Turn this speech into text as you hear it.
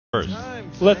first.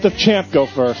 Let the champ go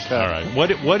first. All right.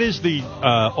 What is the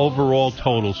overall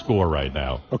total score right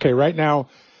now? Okay, right now,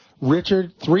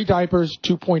 Richard, 3 diapers,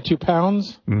 2.2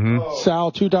 pounds. Mm-hmm.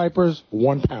 Sal, 2 diapers,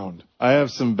 1 pound. I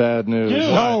have some bad news.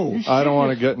 No. I don't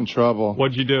want to get in trouble.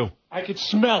 What'd you do? I could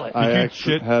smell it. I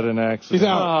actually had an accident. He's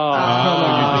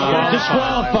out.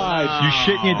 Disqualified. You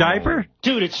shit in your diaper?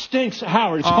 Dude, it stinks.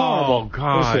 Howard, it's horrible. Oh,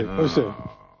 God. Let's see.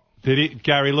 Did he?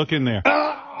 Gary, look in there.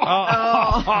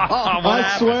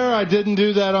 I swear I didn't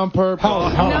do that on purpose.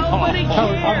 Nobody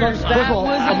cares.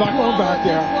 I'm not going back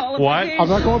there. What? I'm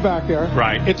not going back there.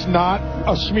 Right. It's not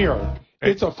a smear.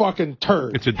 It's a fucking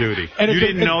turd. It's a duty. And you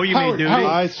didn't know you made duty?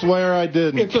 I swear I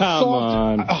didn't. It's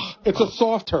it's a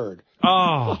soft turd.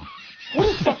 Oh. What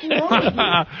is fucking wrong with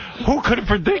you? Who could have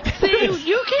predicted See, this?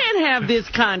 you can't have this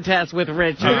contest with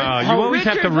Richard. You always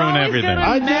have to ruin everything.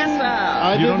 I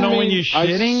didn't. You don't know when you're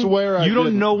shitting? I swear I You don't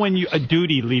didn't. know when a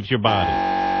duty leaves your body.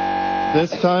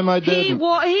 This time I didn't.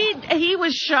 He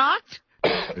was shocked.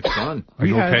 It's fun. Are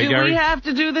you okay, Do Gary? we have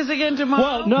to do this again tomorrow?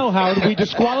 Well, no, Howard. We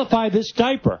disqualify this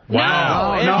diaper.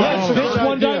 Wow. No. Yes, this good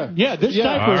one idea. diaper. Yeah, this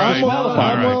diaper is All right.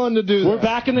 disqualified. I'm willing to do that. We're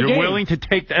back in the You're game. willing to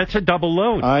take that's a double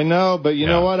load. I know, but you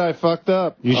know what? I fucked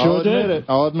up. You I'll sure admit did. it.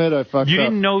 I'll admit I fucked You up.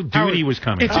 didn't know duty was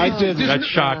coming. I didn't. That's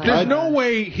shocking. There's no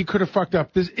way he could have fucked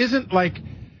up. This isn't like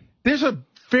there's a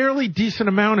fairly decent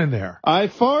amount in there. I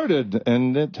farted,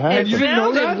 and it had. It you didn't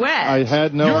know sounded that? wet. I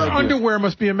had no Your idea. underwear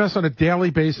must be a mess on a daily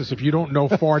basis if you don't know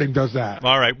farting does that.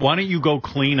 All right. Why don't you go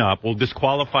clean up? We'll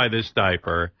disqualify this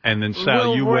diaper, and then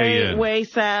Sal, you weigh in. Weigh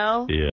Sal. Yeah.